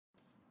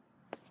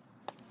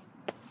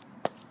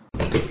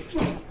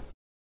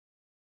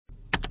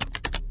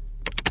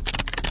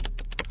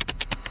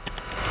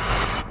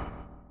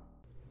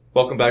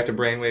Welcome back to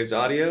BrainWaves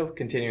Audio,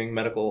 continuing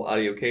medical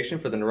audiocation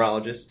for the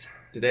neurologist.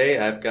 Today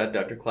I've got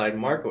Dr. Clyde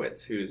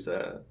Markowitz, who's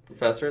a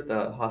professor at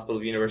the Hospital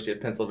of the University of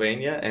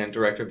Pennsylvania and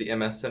director of the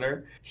MS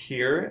Center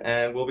here,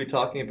 and we'll be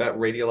talking about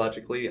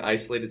radiologically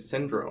isolated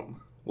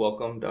syndrome.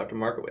 Welcome, Dr.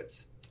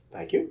 Markowitz.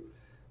 Thank you.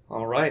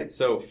 All right,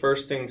 so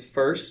first things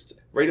first,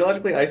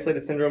 radiologically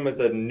isolated syndrome is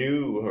a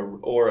new,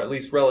 or at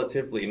least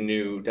relatively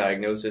new,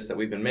 diagnosis that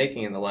we've been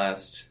making in the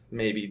last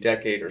maybe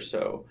decade or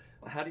so.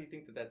 How do you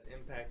think that that's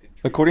impacted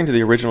treatment? According to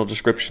the original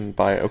description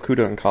by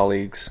Okuda and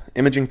colleagues,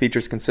 imaging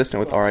features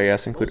consistent with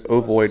RIS include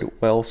ovoid,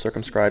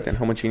 well-circumscribed and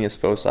homogeneous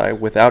foci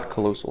without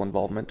callosal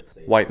involvement,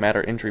 white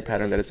matter injury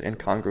pattern that is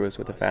incongruous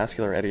with the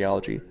vascular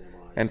etiology,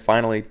 and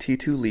finally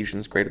T2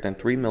 lesions greater than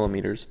 3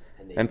 millimeters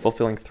and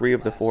fulfilling 3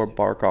 of the 4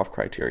 Barkov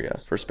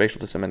criteria for spatial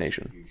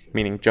dissemination,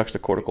 meaning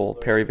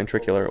juxtacortical,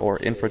 periventricular, or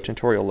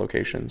infratentorial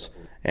locations,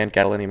 and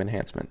gadolinium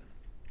enhancement.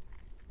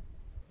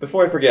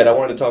 Before I forget, I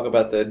wanted to talk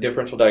about the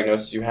differential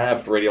diagnosis you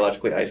have for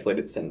radiologically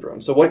isolated syndrome.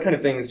 So what kind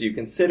of things do you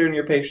consider in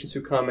your patients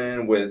who come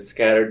in with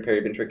scattered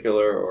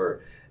periventricular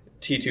or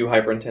T2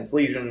 hyperintense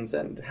lesions,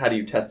 and how do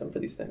you test them for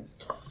these things?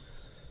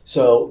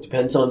 So it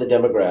depends on the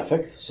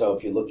demographic. So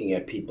if you're looking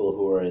at people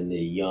who are in the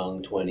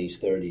young 20s,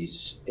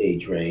 30s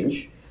age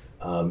range,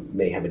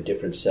 may have a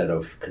different set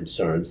of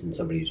concerns than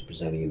somebody who's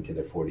presenting into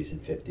their 40s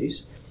and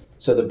 50s.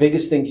 So the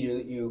biggest things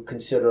you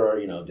consider are,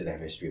 do they have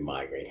a history of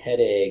migraine,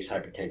 headaches,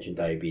 hypertension,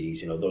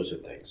 diabetes, those are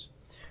things.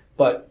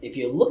 But if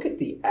you look at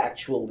the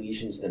actual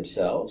lesions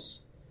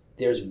themselves,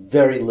 there's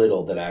very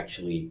little that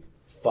actually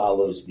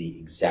follows the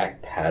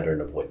exact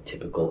pattern of what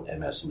typical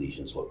MS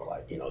lesions look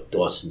like.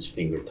 Dawson's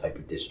finger type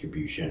of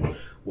distribution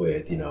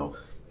with,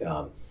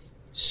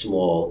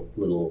 small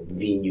little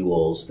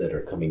venules that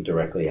are coming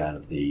directly out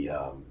of the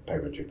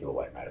periventricular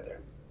white matter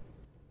there.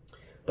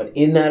 But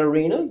in that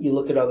arena, you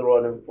look at other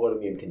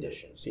autoimmune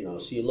conditions.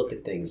 So you look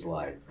at things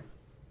like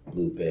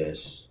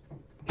lupus,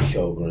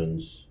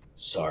 Sjogren's,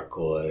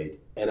 sarcoid,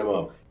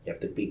 NMO. You have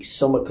to be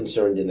somewhat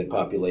concerned in the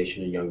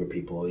population in younger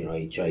people,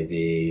 HIV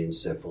and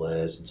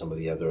syphilis and some of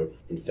the other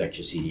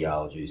infectious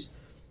etiologies.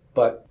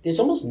 But there's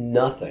almost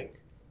nothing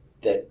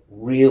that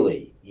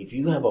really, if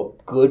you have a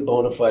good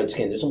bona fide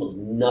scan, there's almost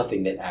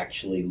nothing that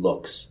actually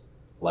looks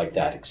like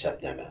that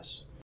except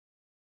MS.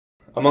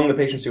 Among the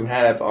patients who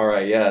have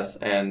RIS,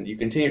 and you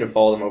continue to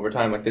follow them over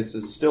time, this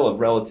is still a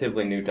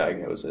relatively new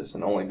diagnosis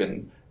and only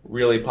been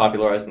really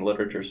popularized in the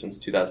literature since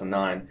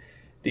 2009,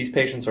 these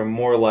patients are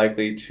more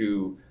likely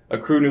to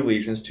accrue new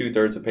lesions.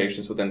 2/3 of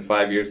patients within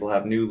 5 years will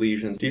have new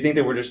lesions. Do you think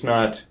that we're just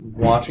not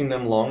watching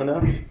them long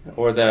enough?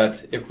 Or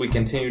that if we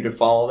continue to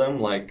follow them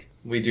like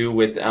we do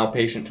with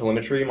outpatient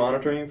telemetry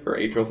monitoring for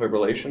atrial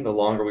fibrillation, the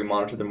longer we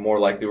monitor them, more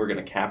likely we're going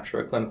to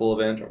capture a clinical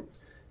event? Or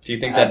do you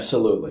think that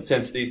Absolutely.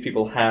 Since these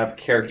people have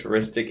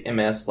characteristic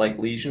MS-like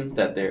lesions,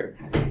 that they're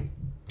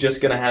just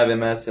going to have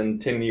MS in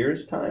 10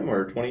 years' time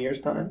or 20 years'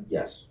 time?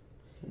 Yes.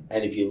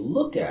 And if you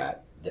look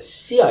at the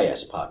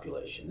CIS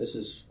population, this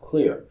is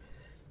clear.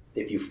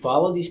 If you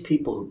follow these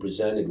people who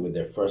presented with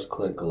their first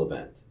clinical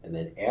event and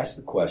then ask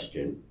the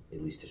question,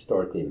 at least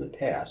historically in the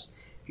past,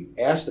 if you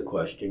ask the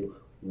question,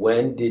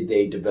 when did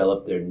they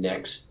develop their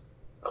next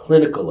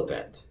clinical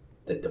event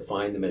that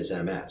defined them as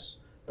MS?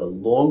 The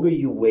longer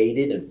you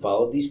waited and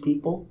followed these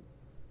people,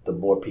 the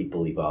more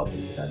people evolved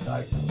into that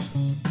diagnosis.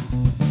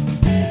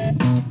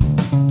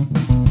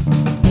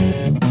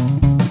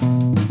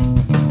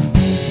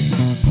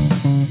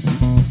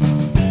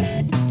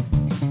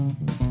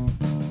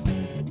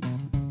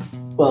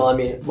 Well,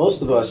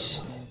 most of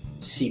us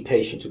see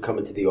patients who come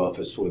into the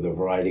office with a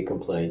variety of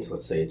complaints.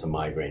 Let's say it's a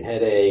migraine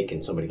headache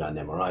and somebody got an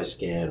MRI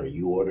scan or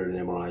you ordered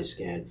an MRI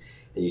scan,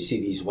 and you see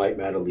these white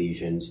matter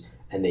lesions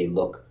and they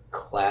look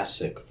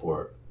classic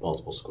for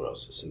multiple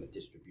sclerosis and the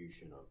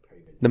distribution of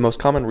The most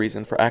common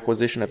reason for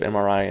acquisition of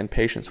MRI in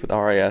patients with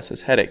RIS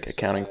is headache,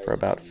 accounting for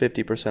about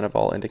 50% of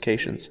all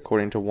indications,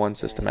 according to one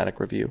systematic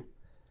review.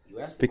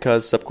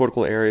 Because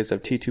subcortical areas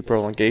of T2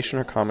 prolongation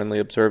are commonly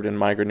observed in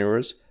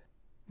migraineurs,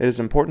 it is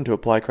important to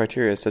apply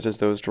criteria such as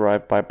those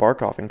derived by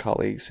Barkov and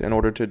colleagues in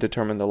order to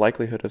determine the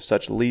likelihood of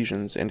such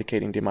lesions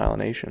indicating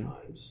demyelination.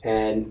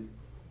 And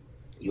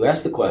you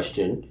ask the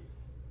question,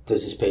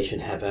 does this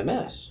patient have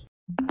MS?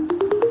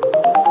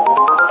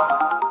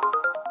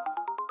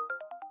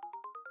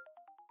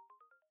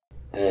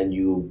 And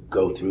you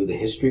go through the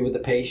history with the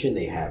patient,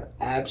 they have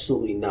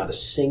absolutely not a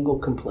single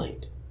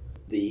complaint.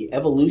 The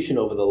evolution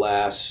over the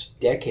last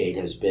decade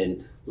has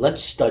been,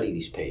 let's study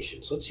these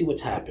patients. Let's see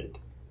what's happened,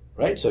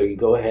 right? So you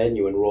go ahead and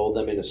you enroll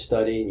them in a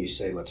study and you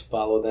say, let's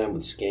follow them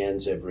with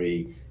scans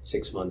every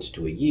 6 months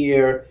to a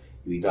year.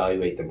 You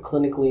evaluate them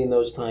clinically in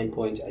those time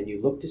points and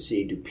you look to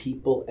see, do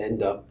people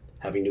end up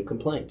having new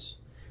complaints?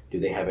 Do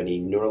they have any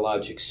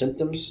neurologic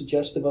symptoms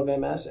suggestive of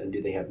MS? And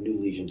do they have new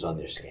lesions on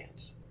their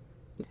scans?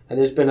 And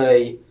there's been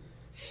a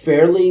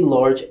fairly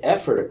large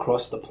effort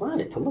across the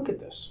planet to look at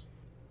this.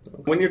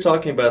 When you're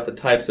talking about the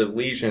types of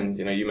lesions,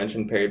 you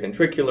mentioned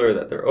periventricular,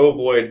 that they're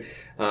ovoid,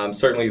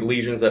 certainly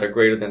lesions that are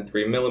greater than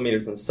 3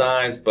 millimeters in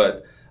size,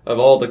 but of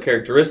all the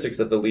characteristics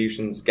of the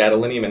lesions,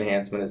 gadolinium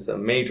enhancement is a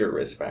major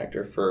risk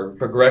factor for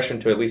progression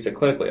to at least a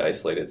clinically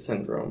isolated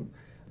syndrome.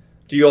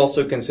 Do you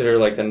also consider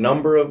the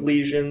number of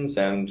lesions,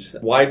 and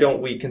why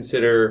don't we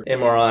consider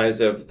MRIs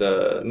of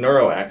the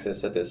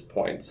neuroaxis at this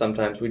point?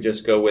 Sometimes we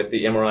just go with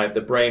the MRI of the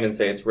brain and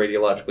say it's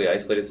radiologically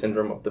isolated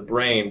syndrome of the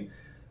brain,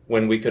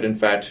 when we could in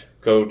fact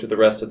go to the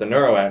rest of the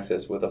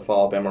neuroaxis with a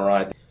follow-up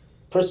MRI.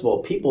 First of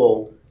all,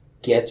 people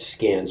get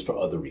scans for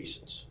other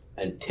reasons,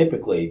 and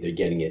typically they're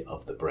getting it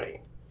of the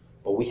brain.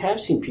 But we have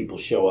seen people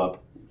show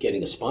up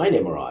getting a spine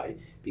MRI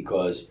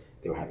because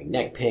they were having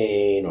neck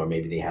pain, or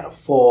maybe they had a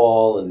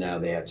fall and now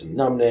they had some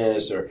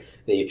numbness, or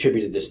they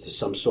attributed this to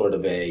some sort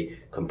of a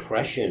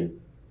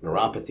compression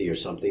neuropathy or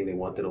something. They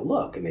wanted to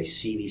look, and they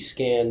see these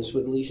scans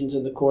with lesions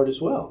in the cord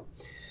as well.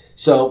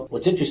 So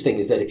what's interesting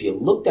is that if you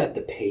looked at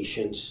the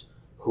patients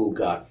who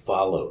got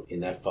followed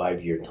in that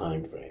 5-year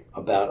time frame,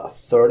 about a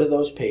third of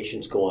those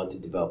patients go on to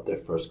develop their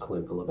first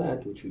clinical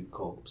event, which we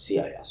call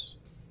CIS.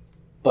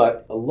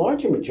 But a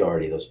larger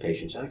majority of those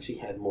patients actually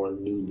had more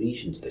new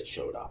lesions that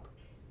showed up.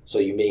 So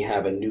you may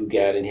have a new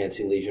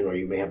GAD-enhancing lesion, or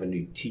you may have a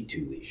new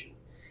T2 lesion.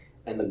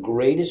 And the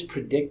greatest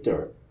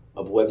predictor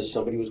of whether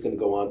somebody was going to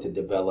go on to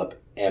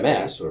develop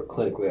MS, or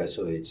clinically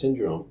isolated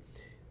syndrome,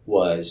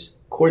 was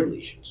cord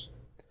lesions.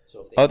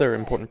 Other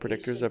important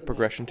predictors of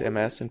progression to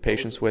MS in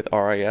patients with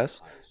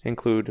RIS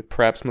include,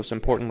 perhaps most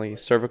importantly,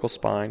 cervical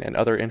spine and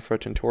other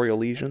infratentorial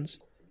lesions,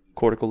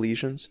 cortical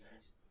lesions,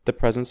 the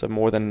presence of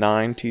more than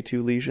 9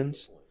 T2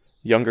 lesions,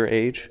 younger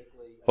age,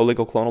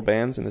 oligoclonal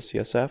bands in the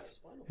CSF,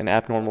 and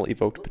abnormal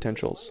evoked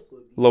potentials.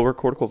 Lower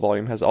cortical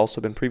volume has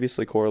also been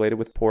previously correlated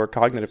with poor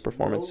cognitive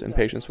performance in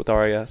patients with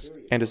RIS,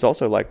 and is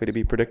also likely to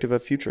be predictive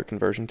of future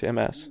conversion to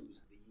MS.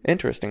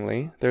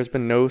 Interestingly, there has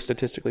been no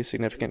statistically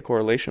significant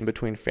correlation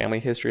between family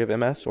history of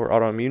MS or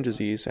autoimmune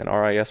disease and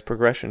RIS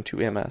progression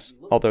to MS,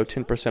 although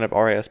 10% of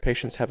RIS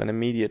patients have an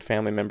immediate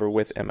family member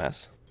with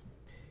MS.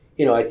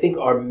 I think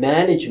our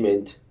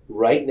management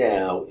right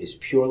now is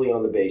purely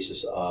on the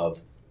basis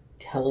of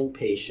telling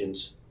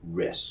patients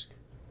risk.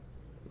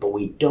 But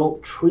we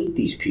don't treat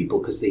these people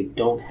because they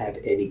don't have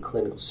any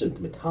clinical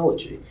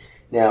symptomatology.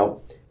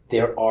 Now,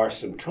 there are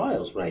some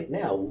trials right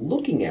now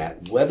looking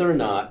at whether or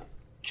not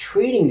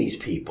treating these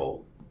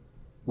people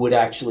would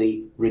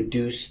actually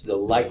reduce the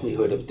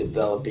likelihood of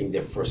developing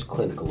their first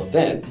clinical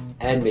event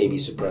and maybe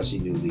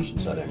suppressing new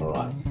lesions on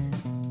MRI.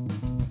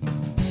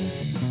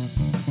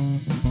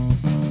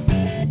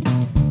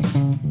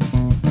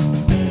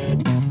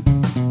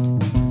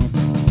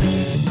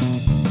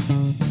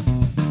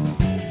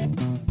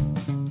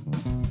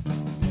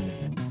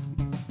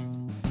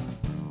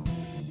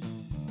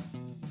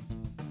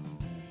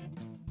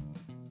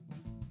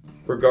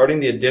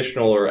 Regarding the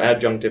additional or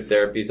adjunctive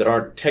therapies that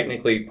aren't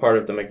technically part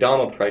of the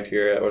McDonald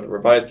criteria or the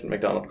revised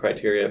McDonald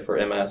criteria for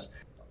MS,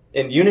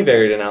 in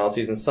univariate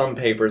analyses in some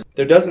papers,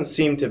 there doesn't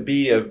seem to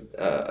be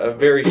a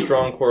very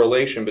strong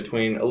correlation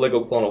between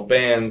oligoclonal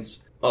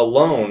bands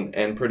alone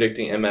and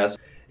predicting MS.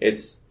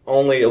 It's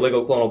only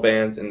oligoclonal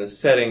bands in the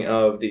setting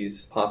of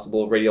these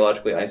possible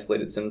radiologically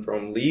isolated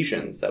syndrome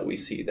lesions that we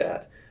see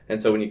that.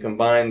 And so when you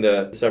combine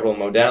the several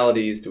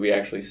modalities, do we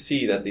actually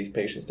see that these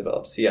patients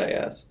develop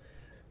CIS?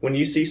 When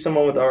you see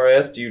someone with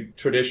RIS, do you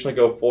traditionally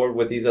go forward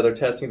with these other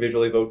testing,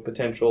 visually evoked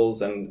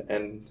potentials and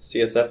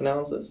CSF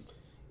analysis?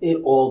 It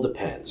all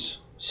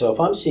depends. So if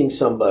I'm seeing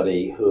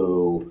somebody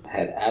who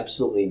had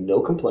absolutely no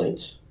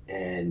complaints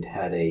and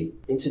had a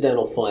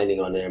incidental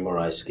finding on an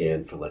MRI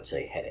scan for, let's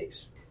say,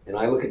 headaches, and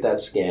I look at that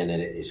scan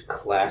and it is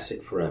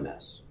classic for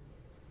MS.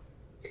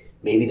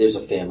 Maybe there's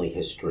a family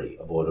history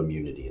of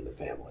autoimmunity in the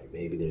family.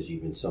 Maybe there's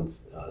even some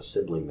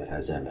sibling that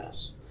has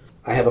MS.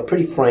 I have a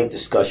pretty frank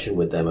discussion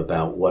with them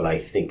about what I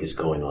think is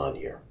going on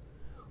here.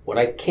 What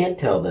I can't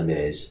tell them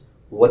is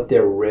what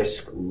their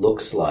risk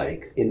looks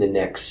like in the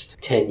next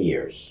 10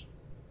 years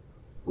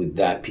with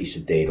that piece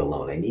of data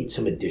alone. I need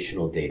some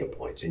additional data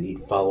points. I need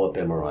follow-up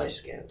MRI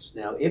scans.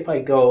 Now, if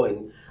I go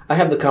and I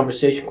have the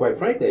conversation, quite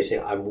frankly, I say,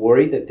 I'm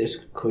worried that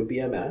this could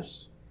be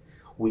MS.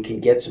 We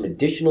can get some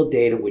additional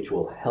data which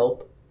will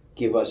help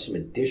give us some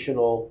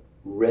additional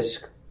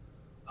risk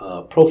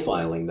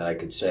profiling that I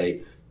could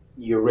say,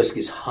 your risk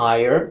is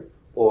higher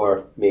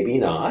or maybe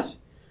not.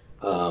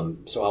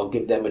 So I'll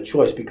give them a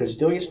choice, because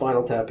doing a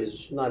spinal tap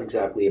is not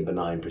exactly a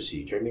benign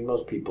procedure. I mean,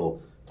 most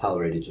people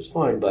tolerate it just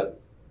fine, but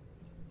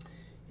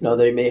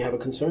they may have a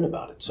concern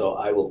about it. So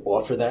I will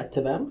offer that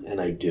to them, and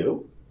I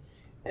do.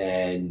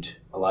 And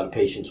a lot of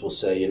patients will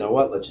say, you know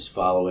what, let's just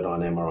follow it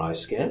on MRI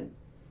scan.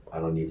 I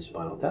don't need a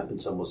spinal tap.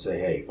 And some will say,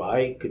 hey, if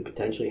I could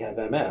potentially have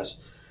MS,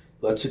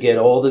 let's get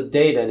all the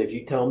data, and if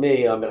you tell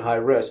me I'm at high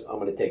risk, I'm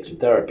going to take some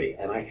therapy.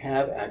 And I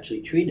have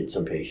actually treated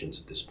some patients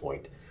at this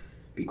point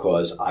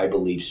because I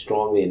believe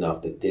strongly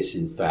enough that this,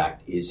 in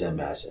fact, is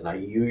MS. And I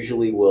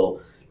usually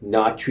will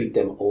not treat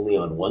them only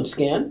on one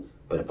scan,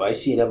 but if I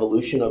see an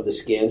evolution of the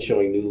scan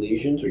showing new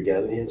lesions or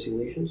GAD-enhancing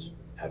lesions,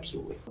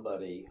 absolutely.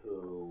 Somebody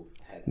who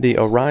The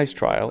ARISE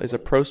trial is a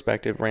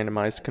prospective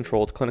randomized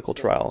controlled clinical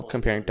trial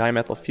comparing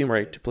dimethyl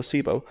fumarate to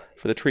placebo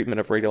for the treatment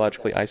of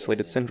radiologically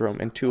isolated syndrome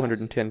in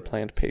 210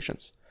 planned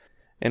patients.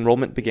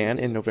 Enrollment began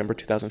in November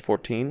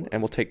 2014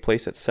 and will take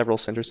place at several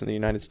centers in the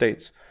United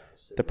States.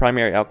 The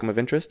primary outcome of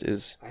interest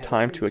is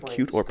time to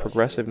acute or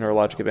progressive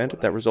neurologic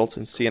event that results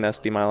in CNS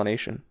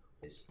demyelination.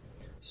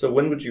 So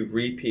when would you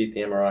repeat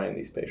the MRI in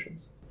these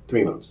patients?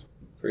 3 months.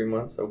 3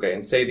 months? Okay.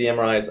 And say the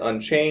MRI is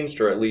unchanged,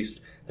 or at least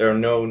there are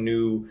no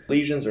new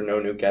lesions or no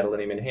new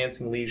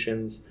gadolinium-enhancing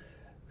lesions.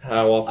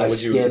 How often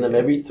would you... I scan them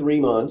every 3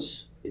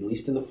 months, at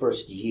least in the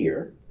first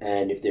year.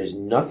 And if there's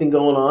nothing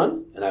going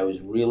on, and I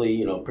was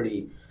really,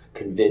 pretty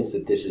convinced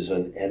that this is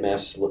an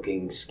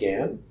MS-looking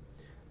scan,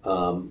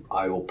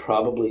 I will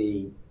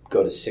probably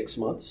go to 6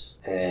 months.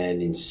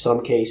 And in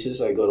some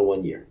cases, I go to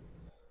 1 year.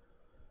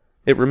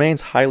 It remains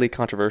highly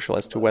controversial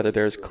as to whether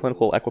there is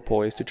clinical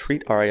equipoise to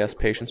treat RAS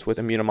patients with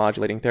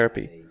immunomodulating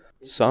therapy.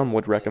 Some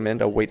would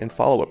recommend a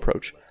wait-and-follow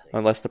approach,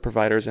 unless the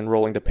provider is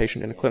enrolling the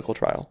patient in a clinical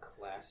trial.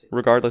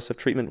 Regardless of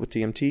treatment with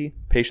DMT,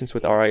 patients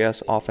with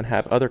RAS often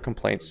have other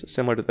complaints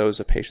similar to those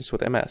of patients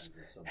with MS: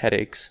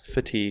 headaches,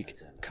 fatigue,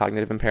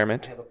 cognitive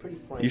impairment.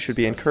 You should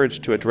be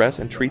encouraged to address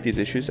and treat these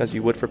issues as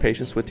you would for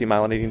patients with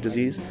demyelinating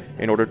disease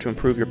in order to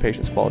improve your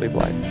patient's quality of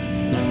life.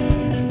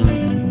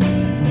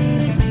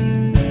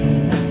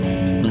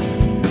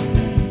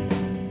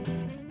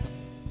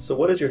 So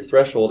what is your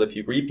threshold if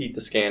you repeat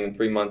the scan in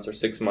 3 months or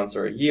 6 months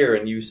or a year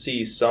and you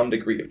see some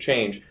degree of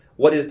change?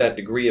 What is that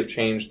degree of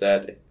change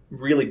that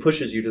really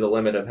pushes you to the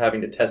limit of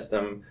having to test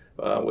them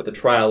with a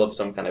trial of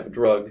some kind of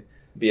drug,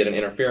 be it an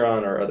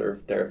interferon or other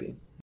therapy?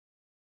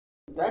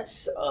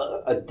 That's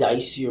a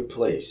dicier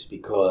place,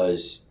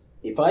 because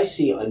if I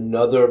see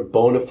another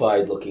bona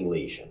fide looking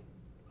lesion,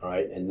 all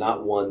right, and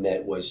not one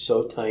that was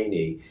so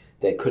tiny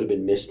that could have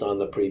been missed on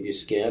the previous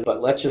scan,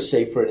 but let's just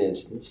say for an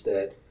instance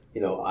that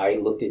I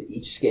looked at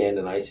each scan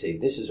and I say,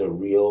 this is a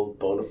real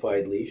bona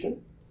fide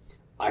lesion,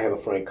 I have a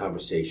frank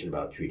conversation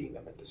about treating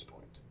them at this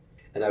point.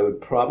 And I would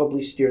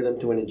probably steer them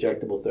to an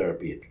injectable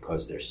therapy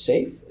because they're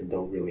safe and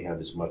don't really have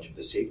as much of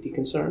the safety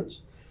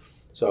concerns.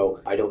 So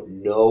I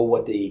don't know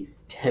what the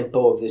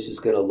tempo of this is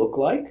going to look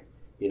like.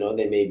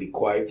 They may be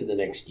quiet for the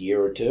next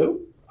year or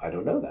two. I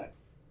don't know that.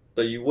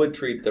 So you would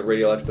treat the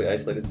radiologically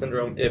isolated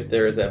syndrome if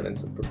there is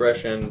evidence of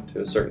progression to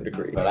a certain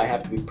degree. But I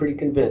have to be pretty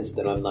convinced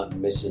that I'm not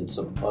missing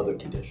some other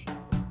condition.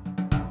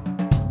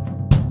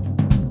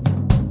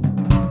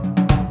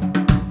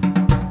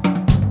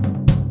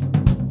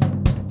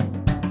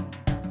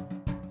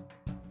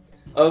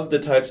 Of the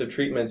types of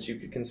treatments you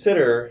could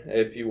consider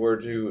if you were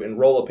to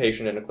enroll a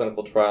patient in a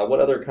clinical trial, what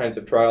other kinds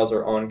of trials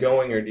are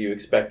ongoing or do you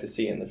expect to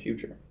see in the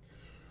future?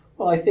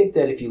 Well, I think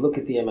that if you look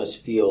at the MS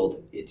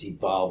field, it's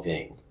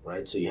evolving,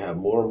 right? So you have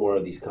more and more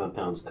of these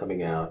compounds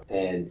coming out,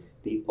 and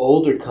the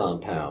older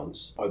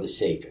compounds are the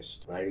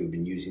safest, right? We've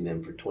been using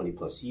them for 20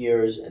 plus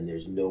years, and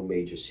there's no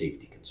major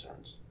safety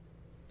concerns.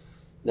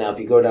 Now, if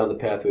you go down the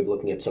pathway of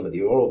looking at some of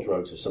the oral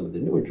drugs or some of the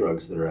newer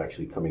drugs that are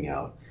actually coming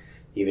out,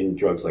 even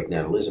drugs like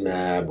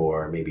natalizumab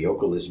or maybe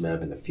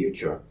ocrelizumab in the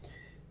future,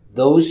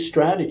 those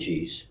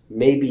strategies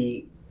may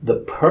be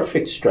the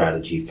perfect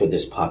strategy for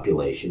this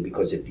population,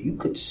 because if you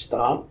could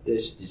stop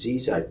this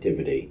disease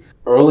activity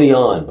early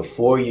on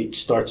before it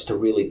starts to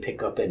really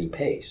pick up any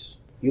pace,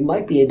 you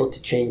might be able to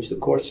change the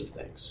course of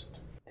things.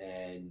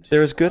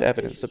 There is good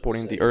evidence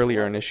supporting the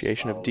earlier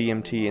initiation of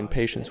DMT in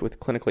patients with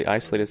clinically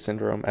isolated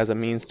syndrome as a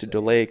means to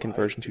delay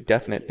conversion to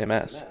definite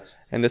MS,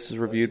 and this is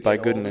reviewed by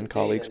Gooden and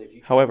colleagues.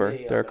 However,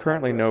 there are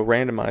currently no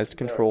randomized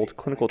controlled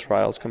clinical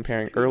trials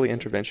comparing early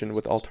intervention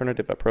with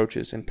alternative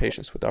approaches in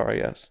patients with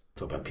RAS.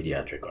 Talk about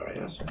pediatric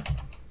RAS.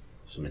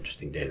 Some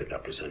interesting data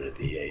got presented at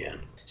the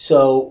EAN.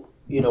 So,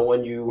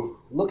 when you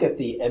look at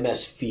the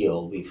MS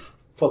field, we've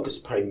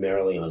focused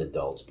primarily on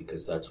adults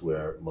because that's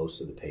where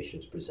most of the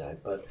patients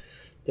present, but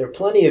there are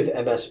plenty of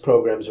MS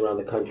programs around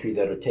the country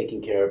that are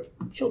taking care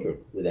of children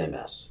with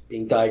MS,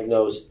 being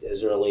diagnosed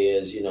as early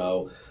as,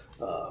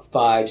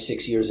 5,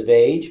 6 years of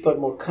age, but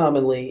more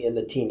commonly in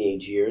the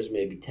teenage years,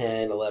 maybe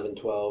 10, 11,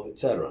 12,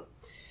 etc.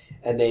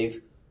 And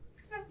they've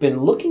been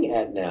looking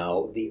at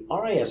now the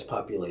RAS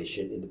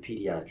population in the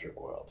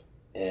pediatric world.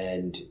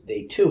 And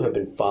they, too, have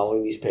been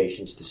following these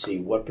patients to see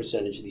what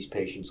percentage of these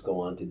patients go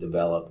on to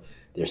develop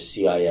their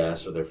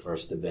CIS or their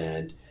first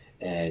event,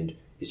 and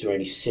is there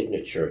any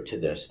signature to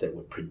this that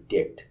would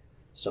predict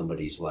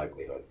somebody's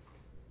likelihood?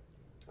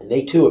 And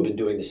they, too, have been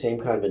doing the same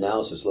kind of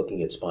analysis,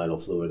 looking at spinal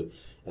fluid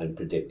and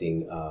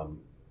predicting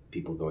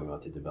people going on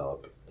to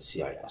develop a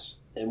CIS.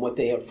 And what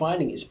they are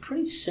finding is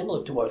pretty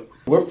similar to what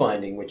we're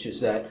finding, which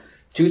is that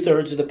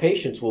 2/3 of the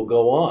patients will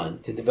go on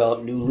to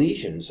develop new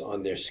lesions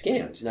on their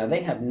scans. Now,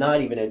 they have not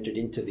even entered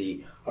into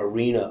the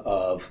arena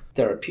of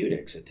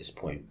therapeutics at this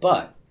point,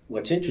 but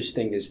what's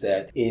interesting is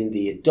that in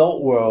the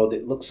adult world,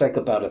 it looks like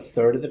about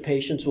 1/3 of the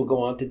patients will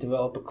go on to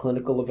develop a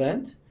clinical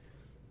event.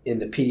 In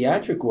the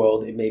pediatric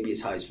world, it may be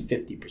as high as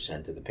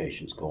 50% of the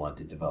patients go on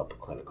to develop a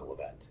clinical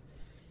event.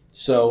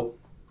 So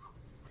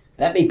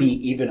that may be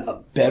even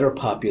a better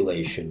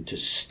population to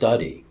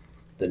study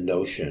the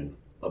notion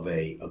of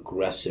a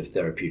aggressive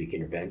therapeutic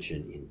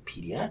intervention in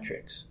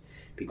pediatrics.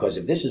 Because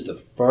if this is the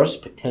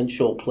first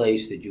potential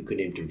place that you could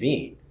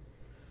intervene,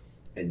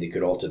 and they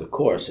could alter the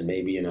course, and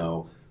maybe,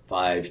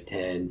 5,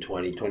 10,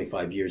 20,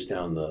 25 years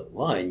down the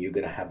line, you're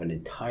going to have an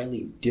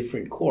entirely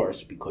different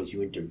course because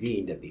you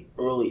intervened at the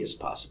earliest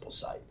possible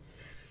site.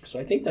 So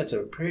I think that's a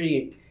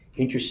pretty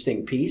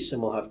interesting piece,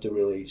 and we'll have to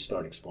really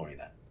start exploring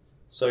that.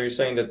 So you're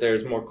saying that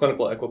there's more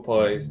clinical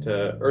equipoise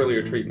to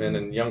earlier treatment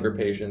in younger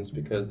patients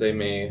because they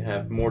may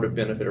have more to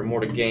benefit or more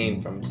to gain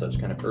from such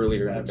kind of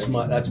earlier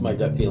intervention. That's my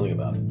gut feeling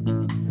about it.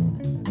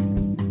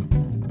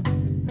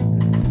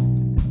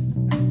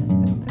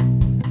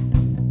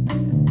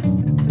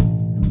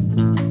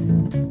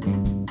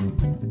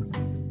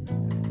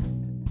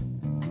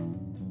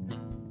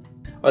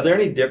 Are there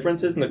any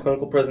differences in the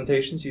clinical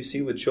presentations you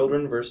see with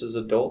children versus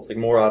adults? Like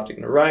more optic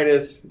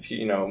neuritis,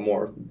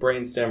 more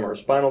brainstem or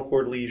spinal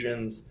cord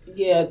lesions?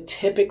 Yeah,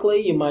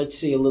 typically you might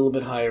see a little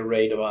bit higher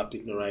rate of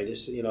optic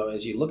neuritis.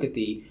 As you look at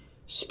the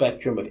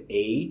spectrum of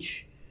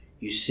age,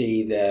 you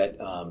see that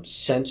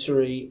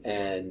sensory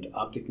and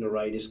optic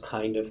neuritis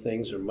kind of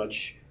things are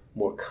much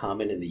more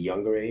common in the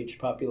younger age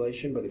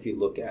population. But if you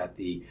look at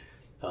the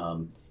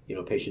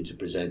patients who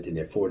present in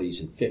their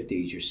 40s and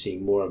 50s, you're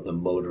seeing more of the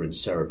motor and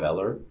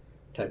cerebellar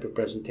type of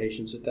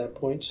presentations at that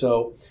point.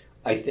 So,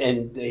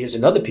 and here's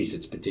another piece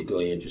that's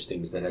particularly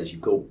interesting, is that as you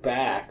go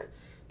back,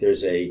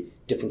 there's a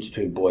difference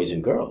between boys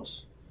and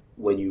girls.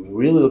 When you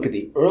really look at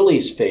the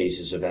earliest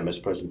phases of MS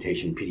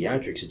presentation in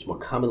pediatrics, it's more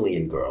commonly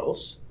in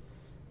girls,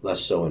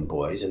 less so in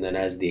boys. And then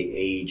as the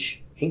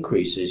age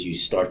increases, you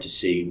start to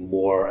see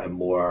more and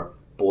more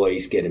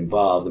boys get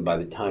involved. And by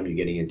the time you're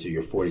getting into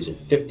your 40s and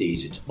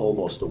 50s, it's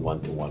almost a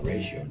 1-to-1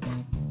 ratio.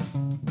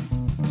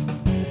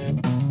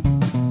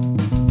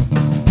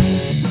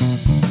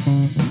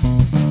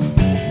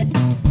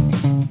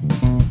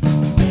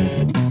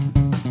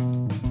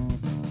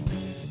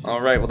 All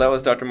right, well, that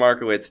was Dr.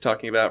 Markowitz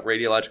talking about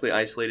radiologically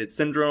isolated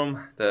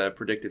syndrome, the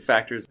predictive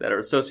factors that are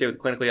associated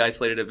with clinically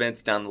isolated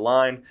events down the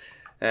line,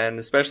 and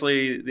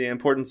especially the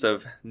importance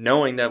of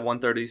knowing that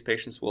 1/3 of these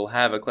patients will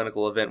have a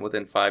clinical event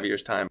within 5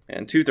 years' time,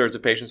 and 2/3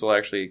 of patients will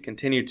actually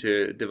continue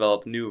to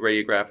develop new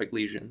radiographic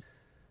lesions.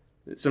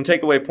 Some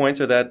takeaway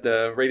points are that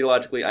the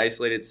radiologically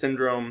isolated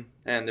syndrome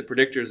and the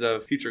predictors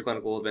of future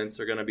clinical events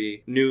are going to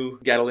be new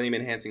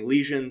gadolinium-enhancing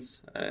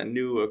lesions, a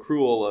new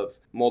accrual of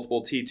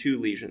multiple T2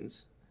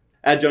 lesions.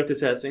 Adjunctive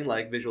testing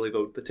like visual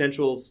evoked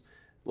potentials,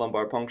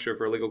 lumbar puncture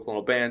for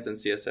oligoclonal bands, and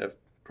CSF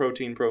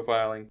protein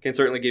profiling can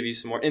certainly give you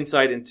some more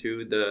insight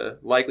into the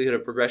likelihood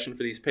of progression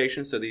for these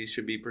patients, so these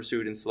should be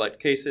pursued in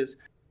select cases.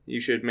 You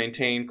should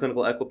maintain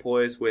clinical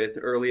equipoise with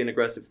early and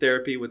aggressive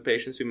therapy with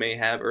patients who may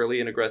have early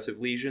and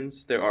aggressive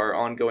lesions. There are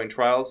ongoing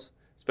trials,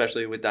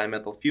 especially with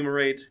dimethyl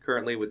fumarate,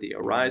 currently with the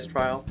ARISE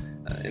trial,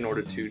 in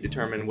order to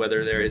determine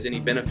whether there is any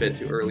benefit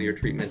to earlier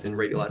treatment in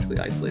radiologically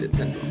isolated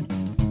syndrome.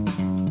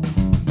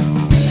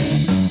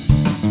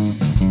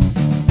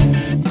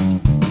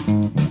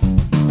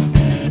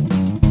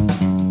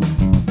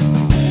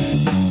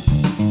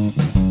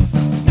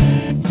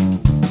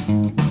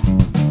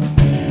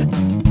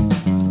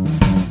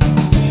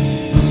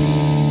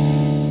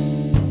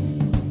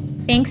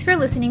 Thanks for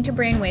listening to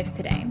BrainWaves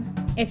today.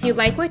 If you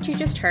like what you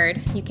just heard,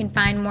 you can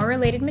find more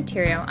related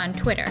material on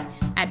Twitter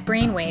at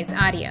BrainWaves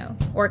Audio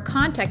or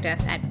contact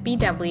us at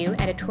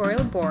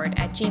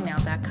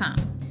bweditorialboard@gmail.com.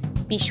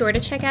 Be sure to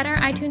check out our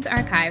iTunes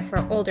archive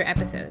for older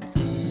episodes.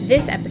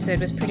 This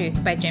episode was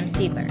produced by Jim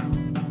Siegler.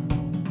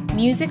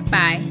 Music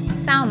by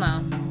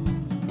Salmo.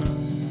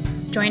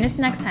 Join us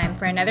next time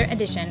for another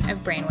edition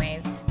of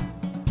BrainWaves.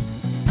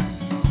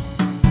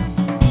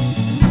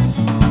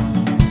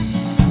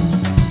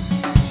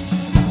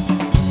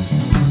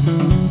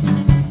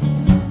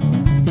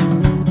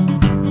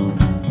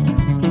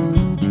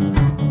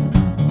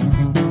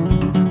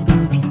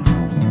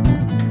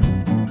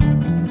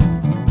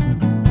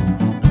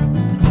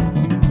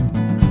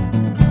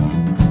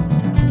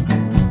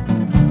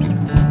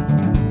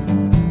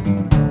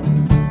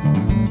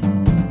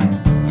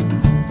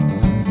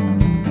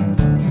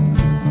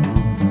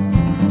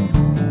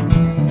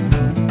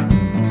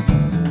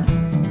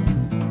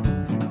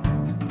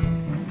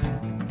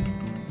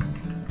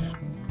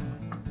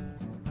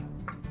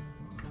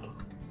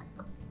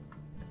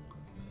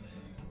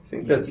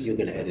 You're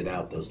going to edit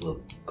out those little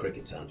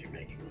cricket sounds you're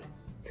making, right?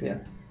 Yeah.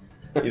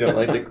 You don't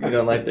like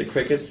the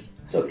crickets?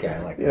 It's okay.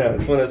 I like it.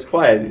 It's when it's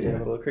quiet. You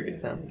have a little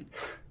cricket sound.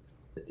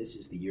 This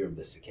is the year of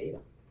the cicada.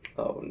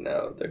 Oh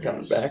no, they're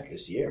coming back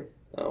this year.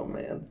 Oh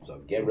man.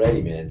 So get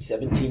ready, man.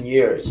 17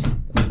 years.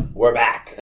 We're back.